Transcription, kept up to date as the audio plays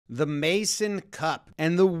the Mason Cup,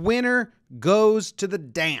 and the winner goes to the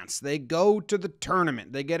dance. They go to the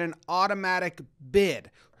tournament. They get an automatic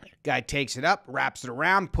bid. Guy takes it up, wraps it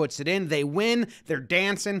around, puts it in. They win. They're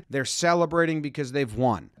dancing. They're celebrating because they've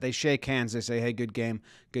won. They shake hands. They say, hey, good game,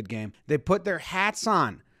 good game. They put their hats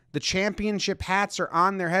on. The championship hats are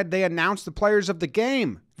on their head. They announce the players of the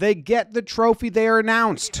game. They get the trophy. They are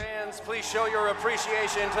announced. Fans, please show your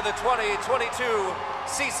appreciation to the 2022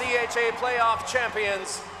 CCHA Playoff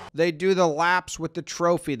Champions. They do the laps with the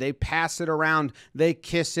trophy. They pass it around. They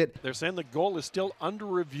kiss it. They're saying the goal is still under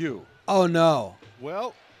review. Oh, no.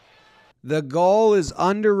 Well, the goal is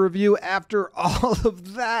under review after all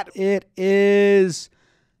of that. It is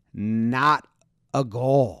not a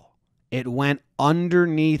goal. It went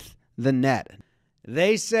underneath the net.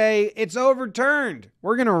 They say it's overturned.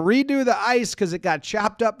 We're going to redo the ice because it got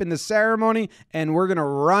chopped up in the ceremony, and we're going to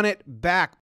run it back.